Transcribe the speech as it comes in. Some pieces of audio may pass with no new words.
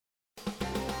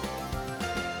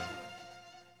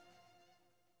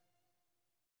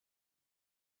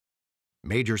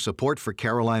Major support for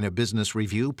Carolina Business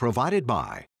Review provided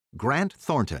by Grant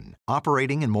Thornton.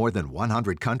 Operating in more than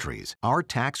 100 countries, our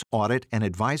tax, audit, and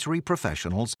advisory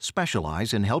professionals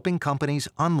specialize in helping companies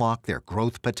unlock their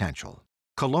growth potential.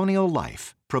 Colonial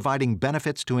Life, providing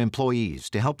benefits to employees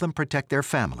to help them protect their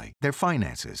family, their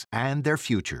finances, and their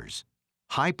futures.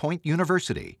 High Point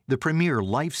University, the premier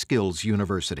life skills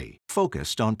university,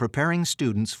 focused on preparing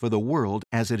students for the world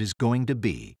as it is going to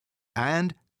be.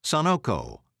 And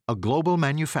Sonoco, a global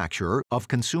manufacturer of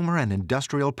consumer and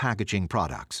industrial packaging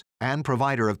products and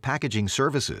provider of packaging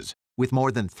services with more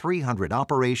than 300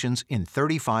 operations in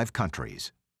 35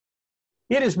 countries.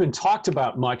 It has been talked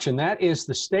about much, and that is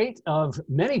the state of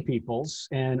many people's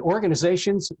and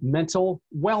organizations' mental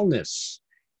wellness.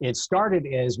 It started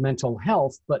as mental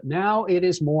health, but now it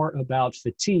is more about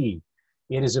fatigue.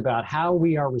 It is about how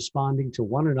we are responding to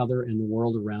one another and the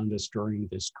world around us during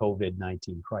this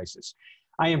COVID-19 crisis.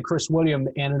 I am Chris William,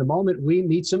 and in a moment we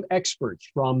meet some experts,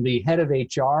 from the head of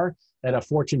HR at a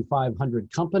Fortune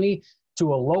 500 company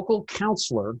to a local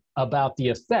counselor about the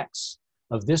effects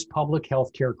of this public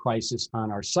health care crisis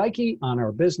on our psyche, on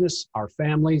our business, our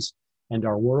families, and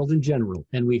our world in general.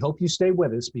 And we hope you stay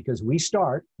with us because we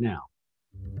start now.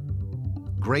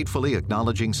 Gratefully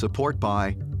acknowledging support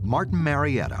by Martin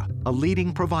Marietta, a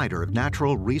leading provider of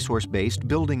natural resource-based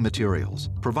building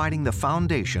materials, providing the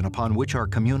foundation upon which our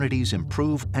communities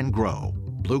improve and grow.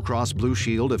 Blue Cross Blue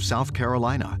Shield of South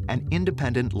Carolina, an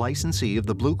independent licensee of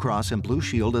the Blue Cross and Blue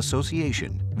Shield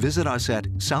Association. Visit us at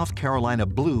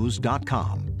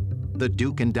southcarolinablues.com. The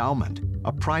Duke Endowment,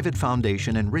 a private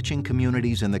foundation enriching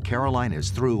communities in the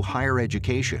Carolinas through higher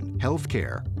education,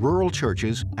 healthcare, rural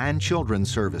churches, and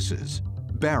children's services.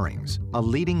 Barings, a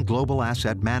leading global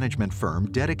asset management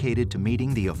firm dedicated to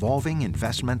meeting the evolving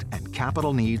investment and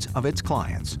capital needs of its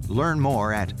clients. Learn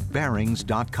more at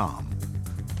barings.com.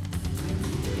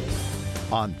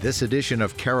 On this edition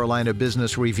of Carolina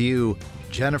Business Review,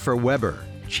 Jennifer Weber,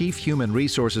 Chief Human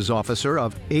Resources Officer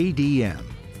of ADM,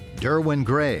 Derwin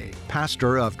Gray,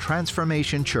 pastor of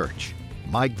Transformation Church,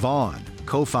 Mike Vaughn,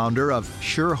 co-founder of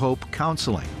Sure Hope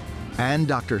Counseling, and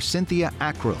Dr. Cynthia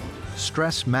Ackrell,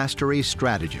 Stress Mastery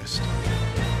Strategist.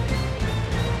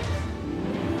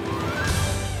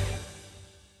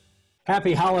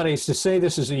 Happy holidays. To say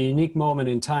this is a unique moment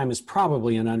in time is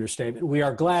probably an understatement. We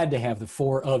are glad to have the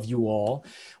four of you all.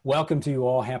 Welcome to you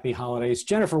all. Happy holidays.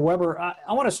 Jennifer Weber,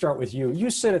 I want to start with you. You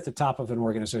sit at the top of an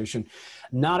organization,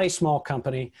 not a small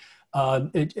company.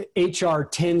 HR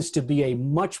tends to be a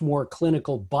much more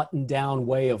clinical, button-down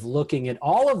way of looking at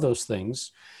all of those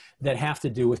things that have to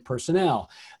do with personnel.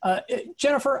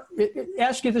 Jennifer,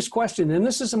 ask you this question, and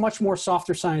this is a much more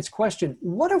softer science question.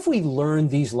 What have we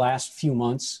learned these last few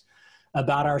months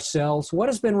about ourselves? What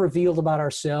has been revealed about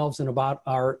ourselves and about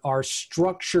our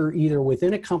structure, either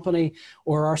within a company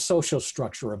or our social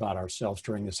structure about ourselves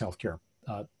during this healthcare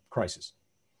crisis?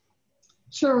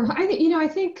 Sure. I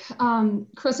think,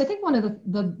 Chris, I think one of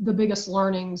the biggest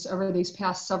learnings over these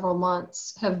past several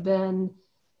months have been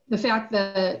the fact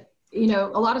that,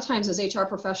 a lot of times as HR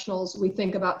professionals, we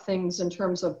think about things in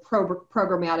terms of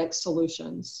programmatic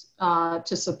solutions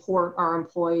to support our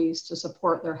employees, to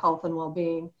support their health and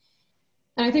well-being.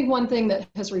 And I think one thing that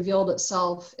has revealed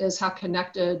itself is how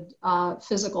connected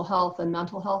physical health and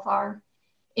mental health are.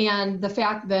 And the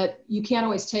fact that you can't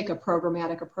always take a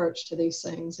programmatic approach to these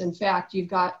things. In fact, you've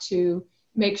got to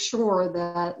make sure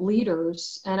that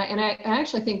leaders, and I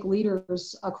actually think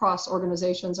leaders across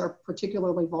organizations are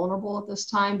particularly vulnerable at this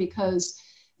time because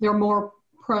they're more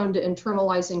prone to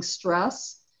internalizing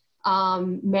stress,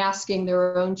 masking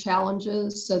their own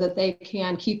challenges so that they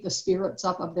can keep the spirits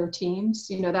up of their teams.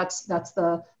 That's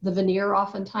the veneer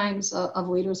oftentimes of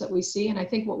leaders that we see. And I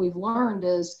think what we've learned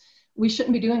is we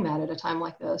shouldn't be doing that at a time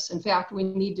like this. In fact, we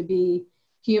need to be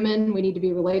human, we need to be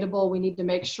relatable, we need to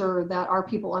make sure that our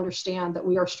people understand that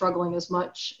we are struggling as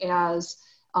much as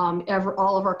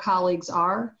all of our colleagues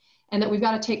are, and that we've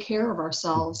got to take care of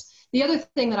ourselves. The other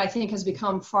thing that I think has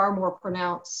become far more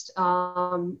pronounced,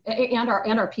 and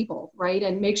our people, right,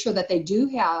 and make sure that they do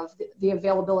have the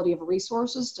availability of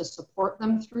resources to support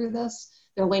them through this.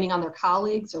 They're leaning on their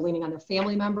colleagues, they're leaning on their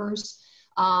family members.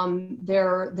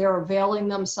 They're availing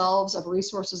themselves of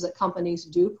resources that companies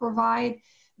do provide.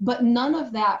 But none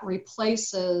of that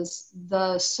replaces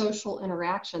the social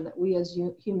interaction that we as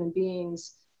human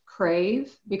beings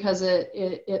crave, because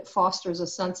it fosters a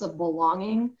sense of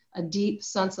belonging, a deep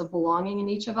sense of belonging in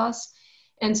each of us.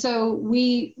 And so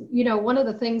one of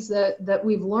the things that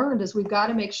we've learned is we've got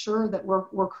to make sure that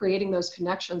we're creating those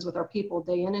connections with our people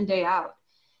day in and day out.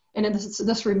 And in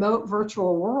this remote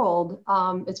virtual world,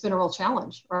 it's been a real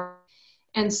challenge, right?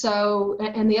 And so,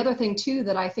 and the other thing too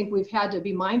that I think we've had to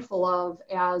be mindful of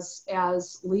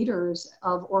as leaders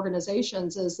of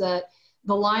organizations is that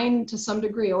the line to some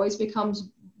degree always becomes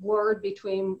blurred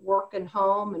between work and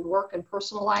home and work and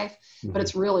personal life, but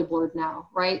it's really blurred now,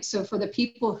 right? So for the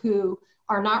people who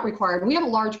are not required, we have a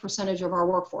large percentage of our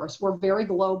workforce. We're very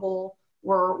global.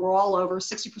 We're all over.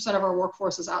 60% of our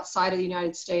workforce is outside of the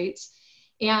United States.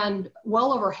 And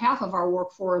well over half of our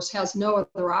workforce has no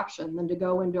other option than to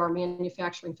go into our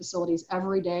manufacturing facilities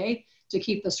every day to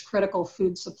keep this critical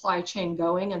food supply chain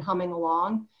going and humming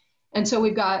along. And so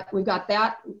we've got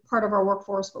that part of our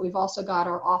workforce, but we've also got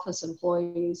our office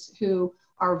employees who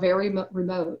are very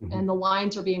remote, and the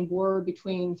lines are being blurred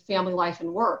between family life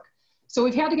and work. So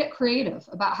we've had to get creative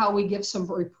about how we give some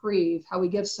reprieve, how we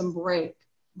give some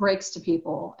breaks to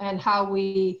people, and how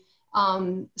we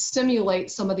stimulate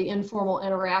some of the informal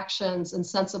interactions and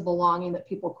sense of belonging that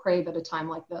people crave at a time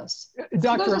like this.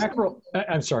 Dr. Ackrell,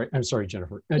 I'm sorry,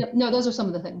 Jennifer. No, those are some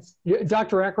of the things.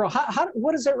 Dr. Ackrell,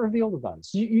 what does that reveal about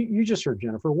us? You just heard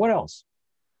Jennifer. What else?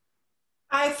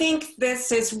 I think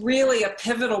this is really a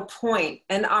pivotal point,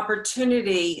 an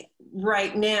opportunity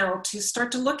right now to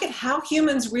start to look at how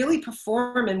humans really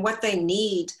perform and what they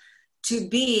need to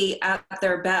be at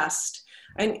their best.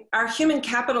 And our human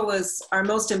capital is our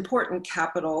most important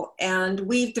capital, and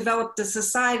we've developed a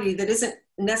society that isn't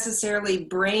necessarily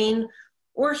brain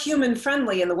or human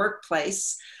friendly in the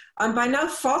workplace. By no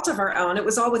fault of our own, it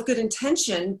was all with good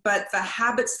intention, but the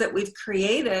habits that we've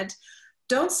created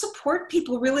don't support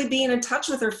people really being in touch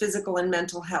with their physical and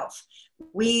mental health.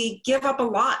 We give up a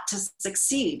lot to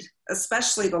succeed,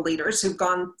 especially the leaders who've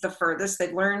gone the furthest.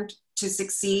 They've learned to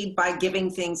succeed by giving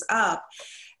things up.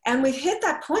 And we've hit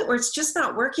that point where it's just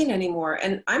not working anymore.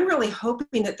 And I'm really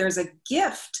hoping that there's a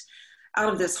gift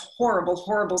out of this horrible,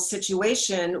 horrible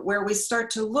situation where we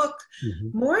start to look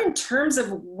more in terms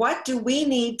of what do we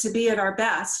need to be at our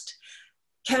best.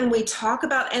 Can we talk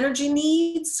about energy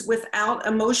needs without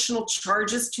emotional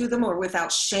charges to them or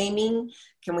without shaming?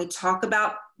 Can we talk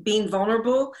about being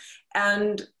vulnerable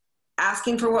and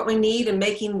asking for what we need and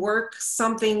making work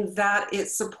something that it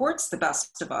supports the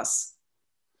best of us?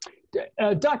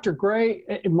 Dr. Gray,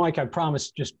 and Mike, I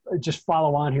promise just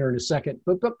follow on here in a second.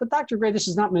 But Dr. Gray, this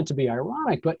is not meant to be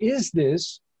ironic, but is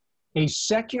this a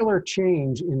secular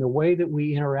change in the way that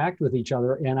we interact with each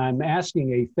other? And I'm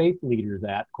asking a faith leader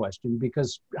that question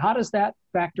because how does that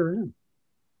factor in?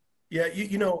 Yeah,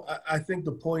 I think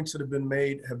the points that have been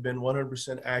made have been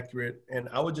 100% accurate. And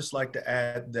I would just like to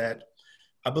add that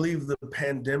I believe the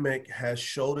pandemic has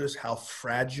showed us how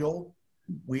fragile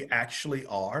we actually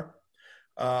are.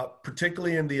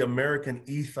 Particularly in the American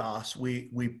ethos,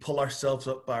 we pull ourselves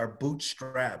up by our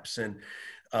bootstraps and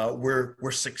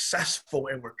we're successful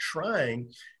and we're trying.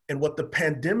 And what the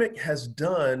pandemic has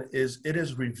done is it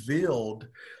has revealed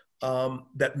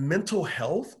that mental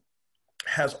health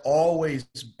has always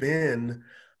been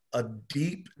a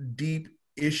deep, deep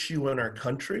issue in our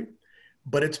country,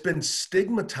 but it's been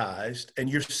stigmatized and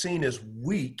you're seen as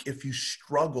weak if you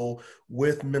struggle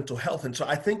with mental health. And so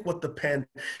I think what the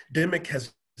pandemic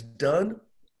has done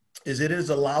is it has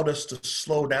allowed us to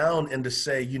slow down and to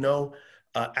say,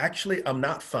 actually, I'm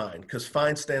not fine, because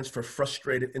fine stands for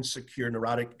frustrated, insecure,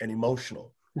 neurotic, and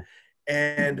emotional.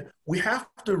 And we have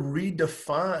to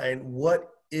redefine what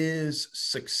is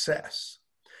success.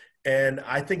 And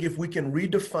I think if we can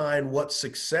redefine what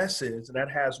success is, and that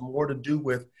has more to do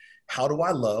with how do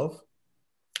I love?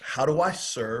 How do I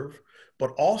serve?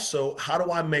 But also, how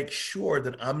do I make sure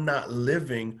that I'm not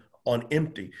living on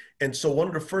empty? And so one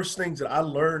of the first things that I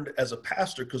learned as a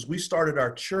pastor, because we started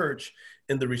our church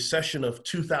in the recession of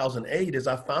 2008, is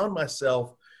I found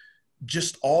myself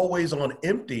just always on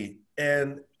empty.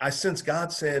 And I sense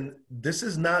God saying, this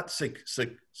is not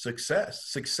success.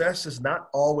 Success is not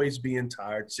always being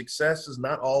tired. Success is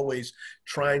not always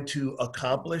trying to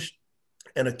accomplish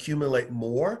and accumulate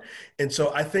more. And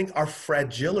so I think our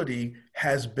fragility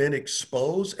has been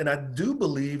exposed. And I do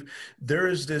believe there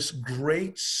is this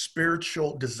great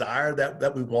spiritual desire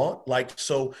that we want.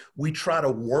 So we try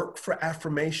to work for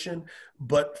affirmation.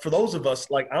 But for those of us,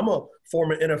 I'm a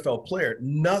former NFL player,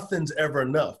 nothing's ever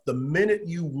enough. The minute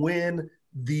you win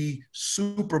the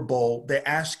Super Bowl, they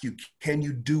ask you, can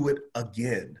you do it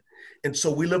again? And so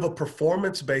we live a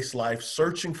performance-based life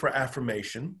searching for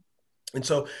affirmation. And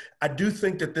so I do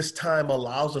think that this time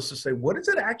allows us to say, what does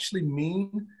it actually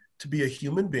mean to be a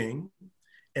human being?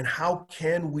 And how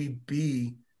can we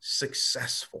be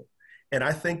successful? And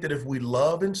I think that if we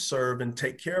love and serve and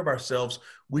take care of ourselves,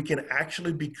 we can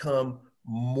actually become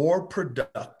more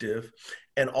productive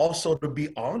and also to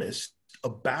be honest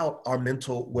about our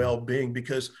mental well-being.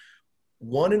 Because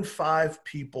 1 in 5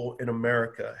 people in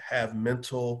America have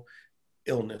mental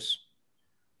illness.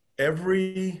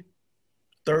 Every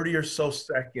 30 or so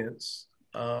seconds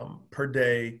per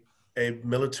day, a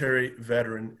military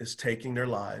veteran is taking their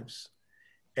lives.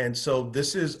 And so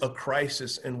this is a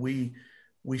crisis, and we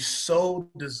so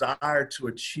desire to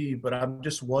achieve, but I'm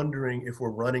just wondering if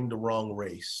we're running the wrong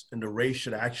race. And the race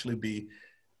should actually be,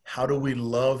 how do we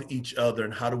love each other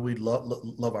and how do we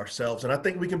love ourselves? And I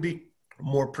think we can be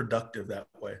more productive that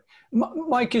way.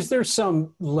 Mike, is there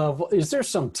some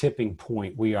tipping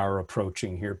point we are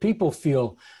approaching here? People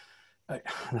feel, I'm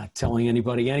not telling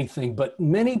anybody anything, but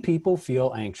many people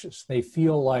feel anxious. They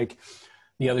feel like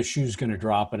the other shoe's going to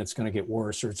drop and it's going to get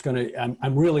worse, or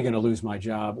I'm really going to lose my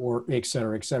job, or et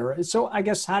cetera, et cetera. So I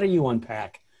guess, how do you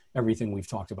unpack everything we've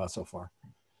talked about so far?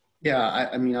 Yeah,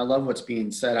 I mean, I love what's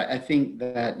being said. I think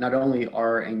that not only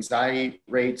are anxiety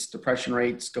rates, depression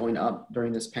rates going up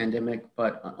during this pandemic,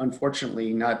 but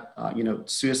unfortunately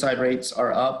suicide rates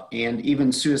are up, and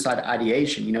even suicide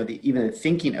ideation, even the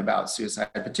thinking about suicide,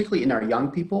 particularly in our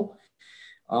young people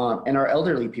and our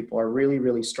elderly people, are really,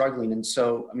 really struggling. And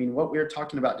so, I mean, what we're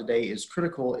talking about today is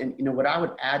critical. And, what I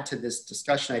would add to this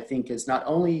discussion, I think, is not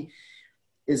only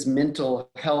is mental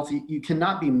health. You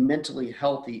cannot be mentally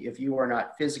healthy if you are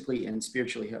not physically and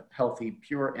spiritually healthy,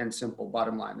 pure and simple,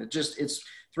 bottom line. It's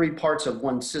 3 parts of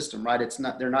one system, right?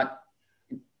 They're not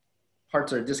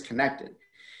parts that are disconnected.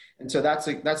 And so that's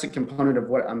a component of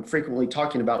what I'm frequently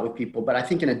talking about with people. But I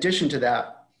think in addition to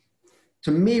that,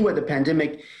 to me, what the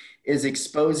pandemic is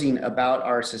exposing about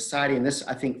our society, and this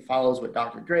I think follows what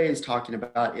Dr. Gray is talking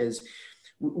about, is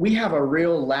we have a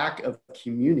real lack of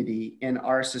community in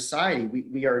our society.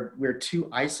 We're too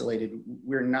isolated.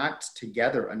 We're not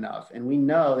together enough. And we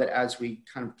know that as we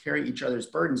kind of carry each other's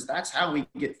burdens, that's how we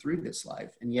get through this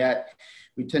life. And yet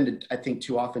we tend to, I think,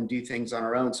 too often do things on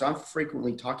our own. So I'm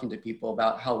frequently talking to people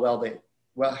about how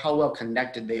well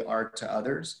connected they are to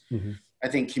others. Mm-hmm. I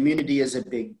think community is a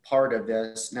big part of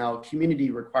this. Now,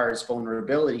 community requires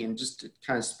vulnerability. And just to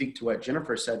kind of speak to what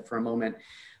Jennifer said for a moment,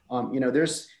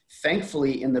 there's,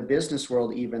 thankfully, in the business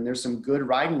world, even, there's some good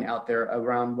writing out there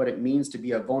around what it means to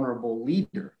be a vulnerable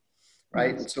leader,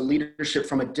 right? Mm-hmm. So leadership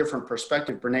from a different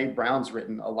perspective. Brene Brown's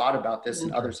written a lot about this,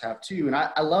 and others have too. And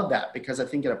I love that, because I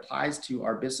think it applies to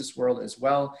our business world as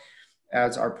well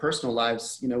as our personal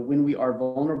lives. When we are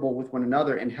vulnerable with one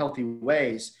another in healthy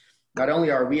ways, not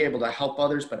only are we able to help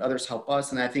others, but others help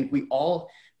us. And I think we all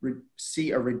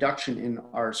see a reduction in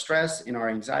our stress, in our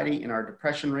anxiety, in our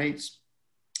depression rates.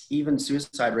 Even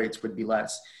suicide rates would be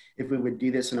less if we would do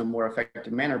this in a more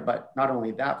effective manner. But not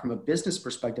only that, from a business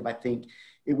perspective, I think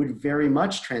it would very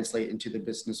much translate into the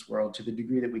business world to the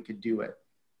degree that we could do it.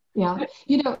 Yeah.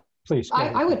 Please.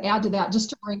 I would add to that, just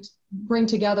to bring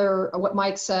together what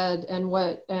Mike said and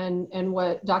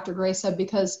what Dr. Gray said,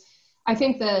 because I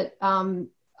think that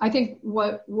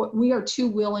what we are too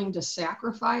willing to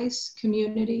sacrifice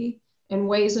community in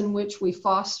ways in which we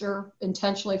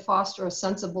intentionally foster a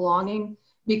sense of belonging,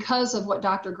 because of what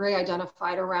Dr. Gray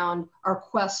identified around our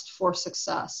quest for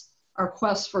success, our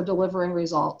quest for delivering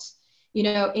results.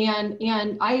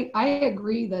 And I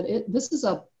agree that this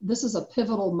is a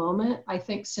pivotal moment. I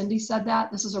think Cindy said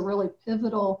that. This is a really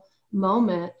pivotal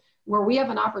moment where we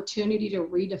have an opportunity to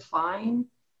redefine.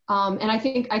 And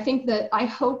I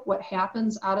hope what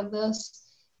happens out of this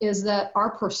is that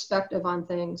our perspective on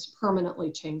things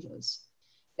permanently changes.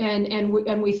 And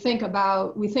we think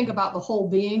about the whole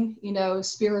being,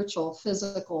 spiritual,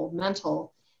 physical,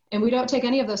 mental, and we don't take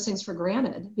any of those things for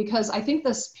granted, because I think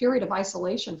this period of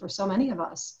isolation for so many of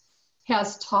us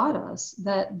has taught us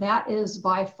that is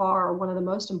by far one of the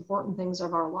most important things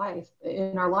of our life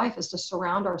is to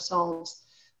surround ourselves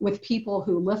with people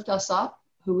who lift us up,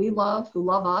 who we love, who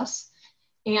love us.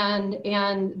 And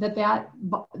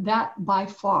that by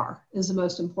far is the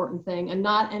most important thing, and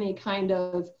not any kind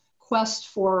of quest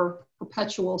for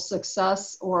perpetual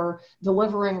success or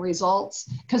delivering results,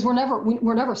 because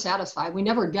we're never satisfied. We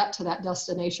never get to that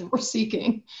destination we're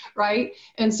seeking, right?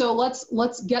 And so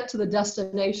let's get to the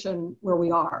destination where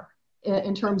we are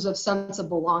in terms of sense of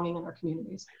belonging in our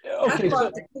communities. Okay,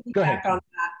 so go ahead. On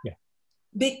that. Yeah.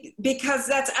 Because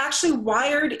that's actually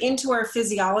wired into our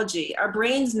physiology. Our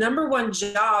brain's number 1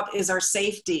 job is our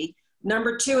safety.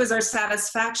 Number 2 is our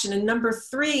satisfaction. And number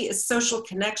 3 is social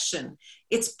connection.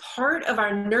 It's part of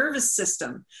our nervous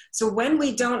system. So when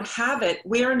we don't have it,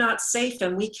 we are not safe,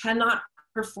 and we cannot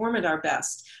perform at our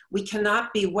best. We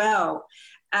cannot be well.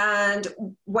 And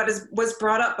what was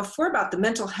brought up before about the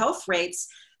mental health rates,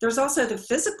 there's also the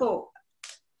physical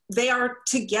they are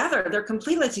together. They're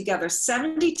completely together.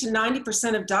 70 to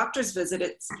 90% of doctors'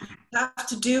 visits have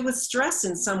to do with stress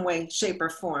in some way, shape, or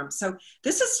form. So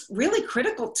this is really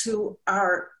critical to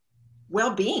our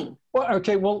well-being. Well,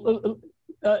 okay. Well,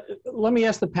 let me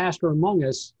ask the pastor among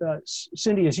us,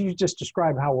 Cindy, as you just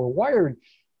described how we're wired.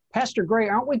 Pastor Gray,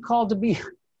 aren't we called to be,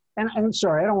 and I'm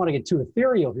sorry, I don't want to get too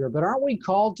ethereal here, but aren't we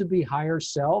called to be higher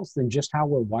selves than just how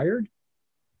we're wired?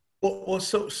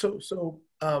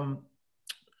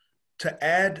 To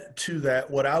add to that,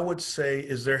 what I would say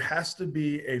is there has to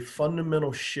be a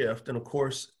fundamental shift. And of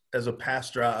course, as a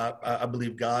pastor, I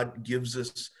believe God gives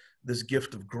us this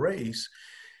gift of grace,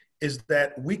 is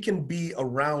that we can be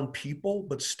around people,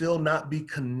 but still not be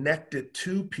connected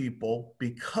to people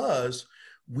because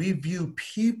we view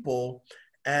people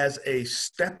as a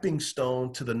stepping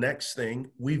stone to the next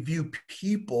thing. We view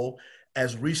people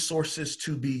as resources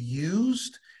to be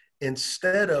used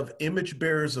instead of image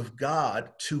bearers of God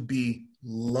to be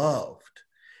loved.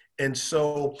 And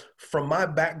so from my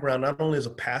background, not only as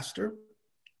a pastor,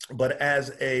 but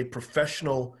as a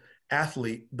professional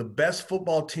athlete, the best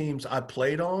football teams I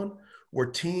played on were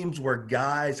teams where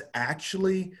guys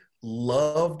actually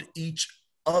loved each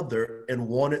other and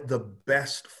wanted the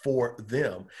best for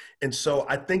them. And so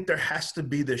I think there has to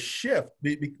be this shift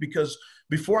because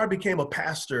before I became a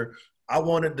pastor, I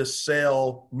wanted to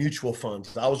sell mutual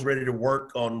funds. I was ready to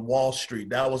work on Wall Street.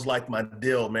 That was like my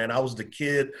deal, man. I was the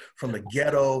kid from the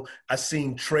ghetto. I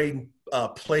seen trading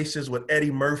places with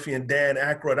Eddie Murphy and Dan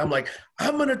Aykroyd. I'm like,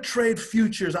 I'm going to trade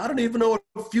futures. I don't even know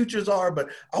what futures are, but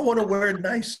I want to wear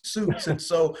nice suits. And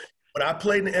so when I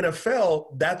played in the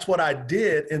NFL, that's what I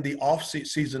did in the off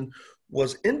season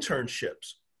was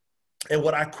internships. And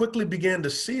what I quickly began to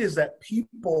see is that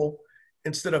people,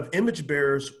 instead of image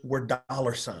bearers, were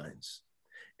dollar signs.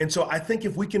 And so I think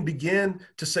if we can begin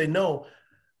to say, no,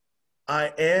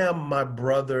 I am my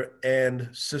brother and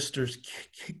sister's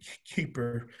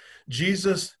keeper.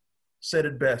 Jesus said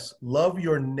it best, love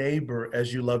your neighbor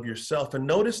as you love yourself. And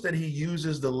notice that he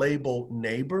uses the label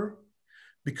neighbor,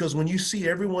 because when you see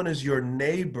everyone as your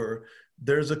neighbor,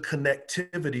 there's a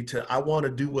connectivity to, I want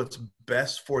to do what's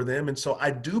best for them. And so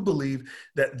I do believe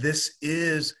that this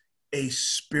is a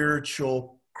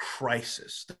spiritual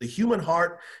crisis. The human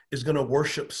heart is going to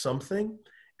worship something.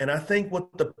 And I think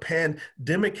what the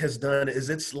pandemic has done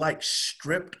is it's like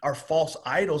stripped our false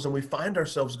idols, and we find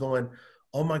ourselves going,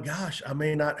 oh my gosh, I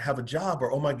may not have a job,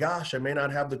 or oh my gosh, I may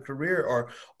not have the career, or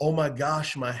oh my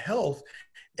gosh, my health.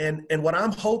 And what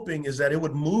I'm hoping is that it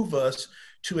would move us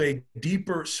to a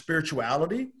deeper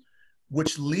spirituality,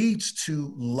 which leads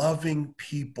to loving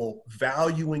people,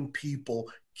 valuing people,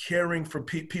 caring for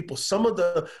people. Some of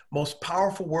the most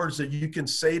powerful words that you can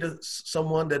say to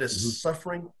someone that is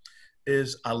suffering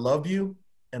is, I love you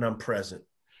and I'm present.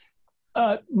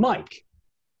 Mike,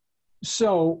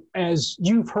 so as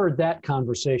you've heard that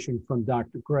conversation from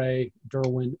Dr. Gray,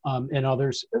 Derwin, and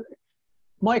others,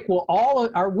 Mike,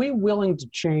 are we willing to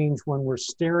change when we're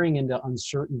staring into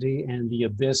uncertainty and the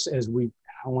abyss as I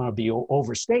don't want to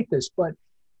overstate this, but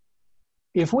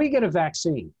if we get a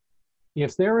vaccine,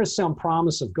 if there is some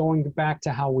promise of going back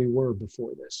to how we were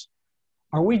before this,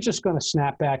 are we just going to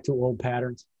snap back to old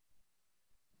patterns?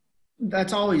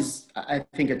 That's always, I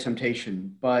think, a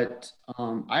temptation, but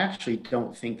I actually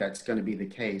don't think that's going to be the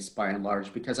case by and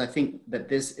large, because I think that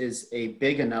this is a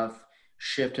big enough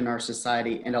shift in our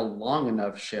society and a long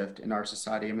enough shift in our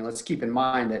society. I mean, let's keep in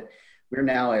mind that we're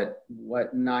now at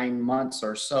 9 months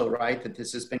or so, right? That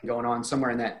this has been going on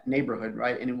somewhere in that neighborhood,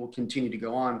 right? And it will continue to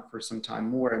go on for some time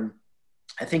more. And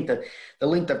I think that the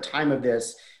length of time of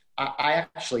this, I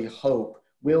actually hope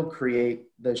will create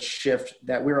the shift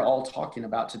that we're all talking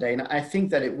about today. And I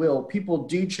think that it will. People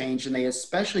do change, and they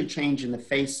especially change in the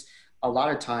face a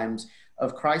lot of times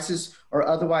of crisis or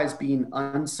otherwise being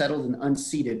unsettled and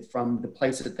unseated from the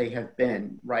place that they have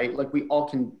been, right? Like we all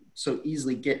can so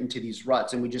easily get into these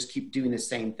ruts and we just keep doing the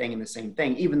same thing and the same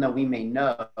thing, even though we may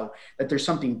know that there's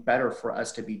something better for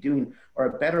us to be doing or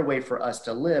a better way for us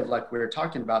to live. Like we were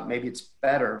talking about, maybe it's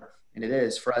better, and it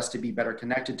is, for us to be better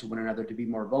connected to one another, to be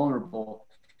more vulnerable,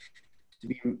 to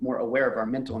be more aware of our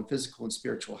mental and physical and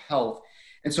spiritual health.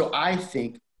 And so I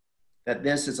think that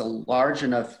this is a large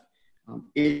enough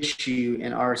issue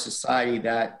in our society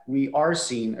that we are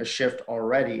seeing a shift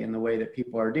already in the way that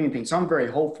people are doing things. So I'm very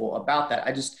hopeful about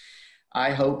that.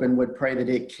 I hope and would pray that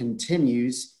it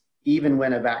continues even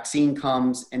when a vaccine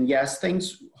comes. And yes,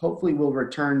 things hopefully will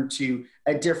return to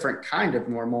a different kind of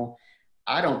normal.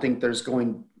 I don't think there's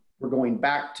going we're going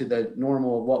back to the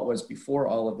normal of what was before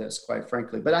all of this, quite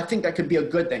frankly. But I think that could be a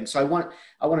good thing. So I want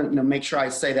to make sure I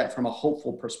say that from a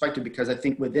hopeful perspective, because I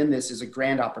think within this is a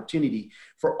grand opportunity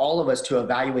for all of us to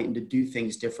evaluate and to do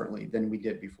things differently than we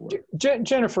did before.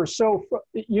 Jennifer, so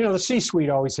the C-suite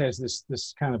always has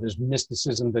this kind of this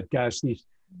mysticism that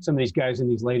some of these guys and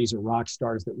these ladies are rock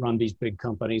stars that run these big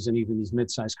companies and even these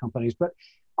mid-sized companies. But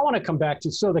I want to come back to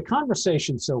the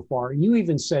conversation so far. You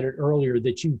even said it earlier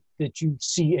that you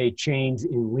see a change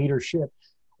in leadership.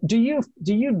 Do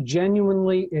you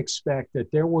genuinely expect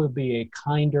that there will be a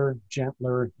kinder,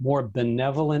 gentler, more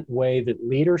benevolent way that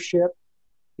leadership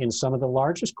in some of the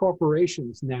largest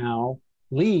corporations now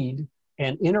lead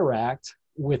and interact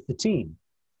with the team?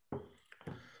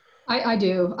 I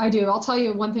do. I'll tell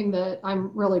you one thing that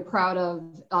I'm really proud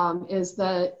of is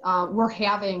that we're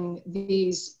having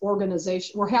these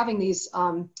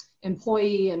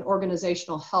employee and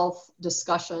organizational health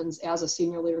discussions as a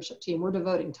senior leadership team. We're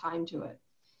devoting time to it,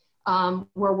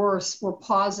 where we're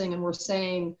pausing and we're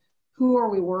saying, who are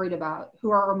we worried about?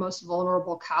 Who are our most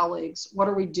vulnerable colleagues? What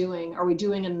are we doing? Are we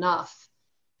doing enough?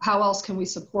 How else can we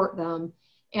support them?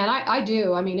 And I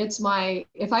do. I mean, if I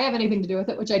have anything to do with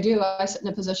it, which I do, I sit in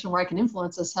a position where I can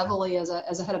influence this heavily as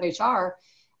a head of HR.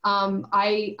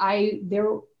 I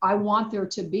want there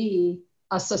to be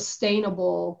a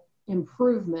sustainable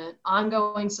improvement,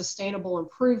 ongoing sustainable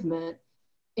improvement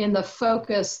in the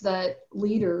focus that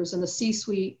leaders and the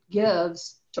C-suite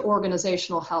gives to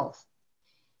organizational health.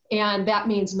 And that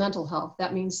means mental health,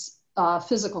 that means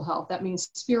physical health, that means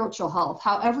spiritual health,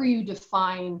 however you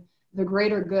define the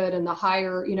greater good and the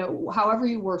higher, however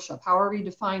you worship, however you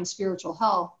define spiritual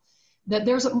health, that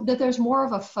there's more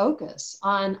of a focus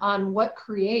on what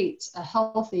creates a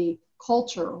healthy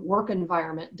culture, work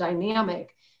environment,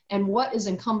 dynamic, and what is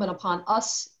incumbent upon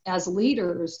us as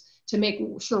leaders to make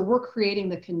sure we're creating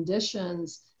the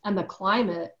conditions and the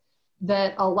climate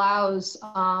that allows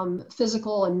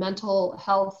physical and mental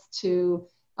health to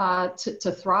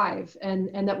thrive,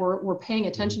 and that we're paying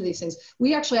attention to these things.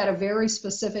 We actually had a very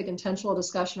specific intentional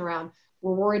discussion around,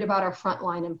 we're worried about our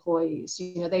frontline employees.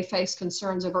 They face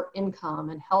concerns over income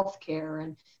and healthcare,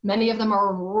 and many of them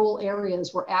are in rural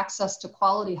areas where access to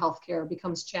quality healthcare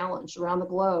becomes challenged around the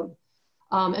globe.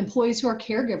 Employees who are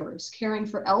caregivers, caring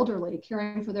for elderly,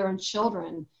 caring for their own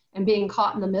children, and being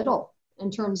caught in the middle in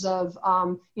terms of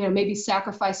maybe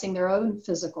sacrificing their own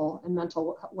physical and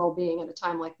mental well-being at a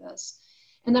time like this.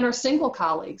 And then our single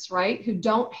colleagues, right, who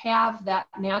don't have that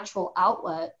natural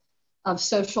outlet of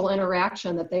social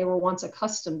interaction that they were once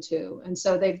accustomed to. And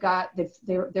so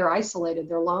they're isolated,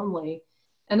 they're lonely.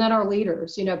 And then our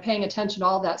leaders, paying attention to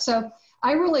all that. So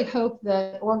I really hope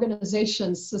that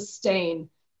organizations sustain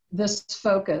this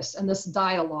focus and this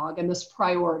dialogue and this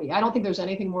priority. I don't think there's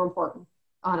anything more important,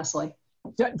 honestly.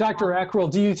 Dr.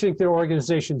 Ackrell, do you think that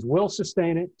organizations will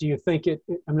sustain it? Do you think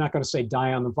I'm not going to say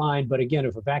die on the vine, but again,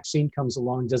 if a vaccine comes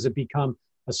along, does it become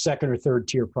a second or third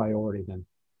tier priority then?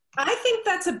 I think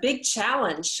that's a big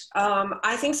challenge.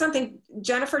 I think something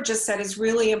Jennifer just said is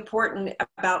really important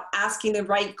about asking the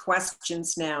right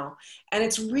questions now. And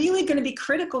it's really going to be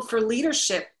critical for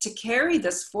leadership to carry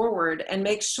this forward and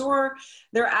make sure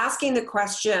they're asking the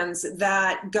questions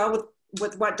that go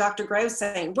with what Dr. Gray was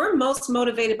saying. We're most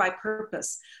motivated by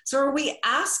purpose. So are we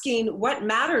asking what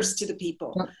matters to the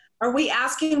people? Are we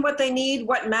asking what they need,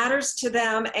 what matters to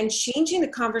them, and changing the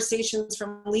conversations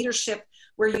from leadership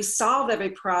where you solve every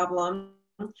problem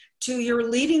to you're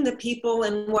leading the people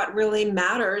in what really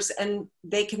matters and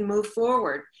they can move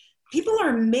forward? People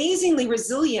are amazingly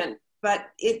resilient, but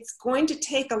it's going to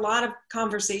take a lot of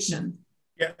conversation.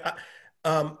 Yeah,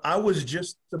 I was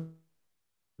just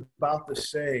about to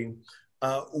say,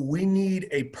 we need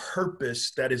a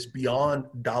purpose that is beyond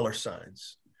dollar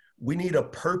signs. We need a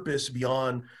purpose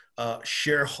beyond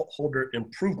shareholder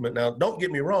improvement. Now, don't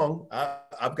get me wrong.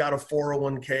 I've got a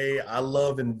 401k. I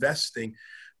love investing,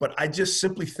 but I just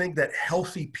simply think that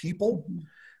healthy people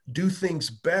do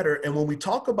things better. And when we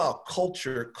talk about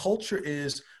culture, culture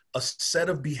is a set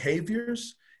of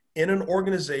behaviors in an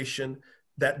organization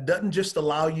that doesn't just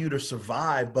allow you to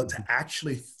survive, but to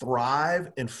actually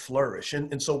thrive and flourish.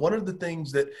 And so one of the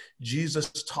things that Jesus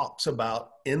talks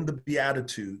about in the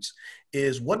Beatitudes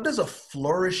is, what does a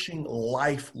flourishing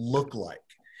life look like?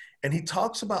 And he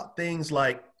talks about things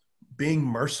like being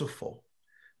merciful,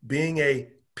 being a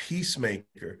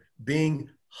peacemaker, being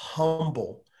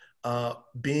humble,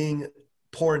 being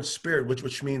poor in spirit,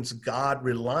 which means God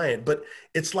reliant. But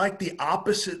it's like the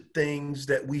opposite things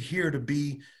that we hear to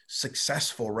be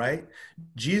successful, right?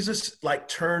 Jesus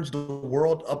turns the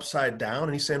world upside down,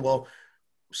 and he's saying, well,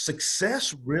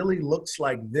 success really looks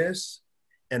like this,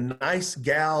 and nice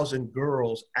gals and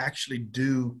girls actually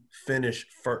do finish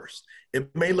first.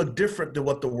 It may look different than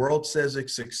what the world says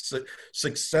is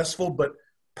successful, but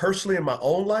personally in my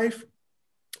own life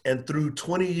and through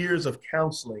 20 years of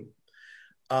counseling,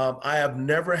 I have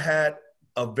never had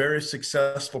a very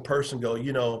successful person go,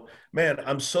 you know, man,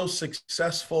 I'm so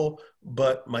successful,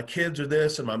 but my kids are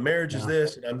this and my marriage is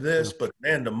this and I'm this, but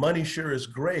man, the money sure is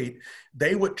great.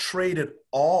 They would trade it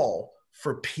all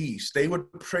for peace. They would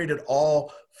trade it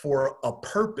all for a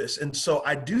purpose. And so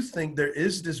I do think there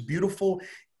is this beautiful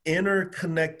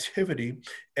interconnectivity.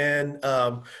 And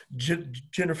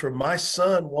Jennifer, my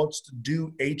son wants to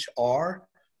do HR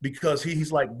because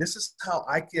he's like, this is how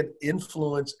I can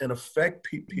influence and affect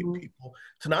people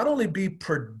to not only be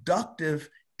productive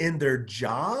in their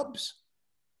jobs,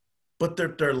 but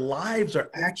their lives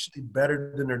are actually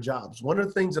better than their jobs. One of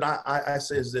the things that I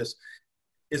say is this.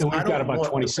 And we've got about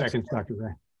 20 seconds, Dr.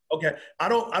 Ray. Okay. I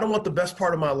don't want the best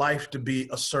part of my life to be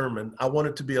a sermon. I want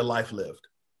it to be a life lived.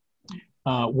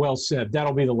 Well said.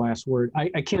 That'll be the last word.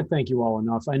 I can't thank you all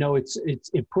enough. I know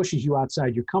it pushes you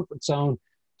outside your comfort zone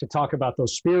to talk about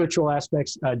those spiritual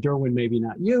aspects. Derwin, maybe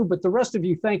not you, but the rest of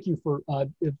you, thank you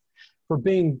for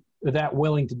being that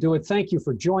willing to do it. Thank you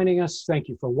for joining us. Thank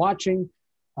you for watching.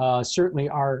 Certainly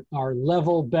our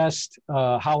level best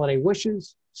holiday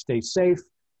wishes. Stay safe.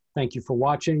 Thank you for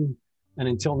watching. And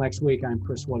until next week, I'm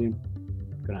Chris William.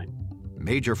 Good night.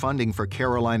 Major funding for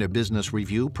Carolina Business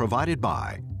Review provided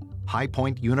by High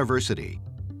Point University,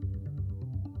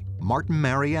 Martin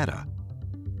Marietta,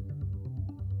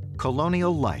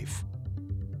 Colonial Life,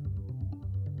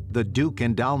 the Duke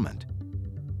Endowment,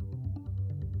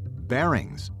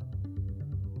 Barings,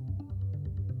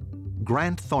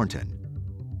 Grant Thornton,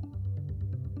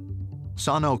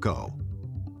 Sonoco,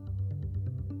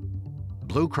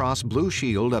 Blue Cross Blue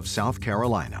Shield of South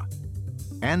Carolina,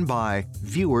 and by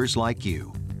viewers like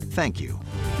you. Thank you.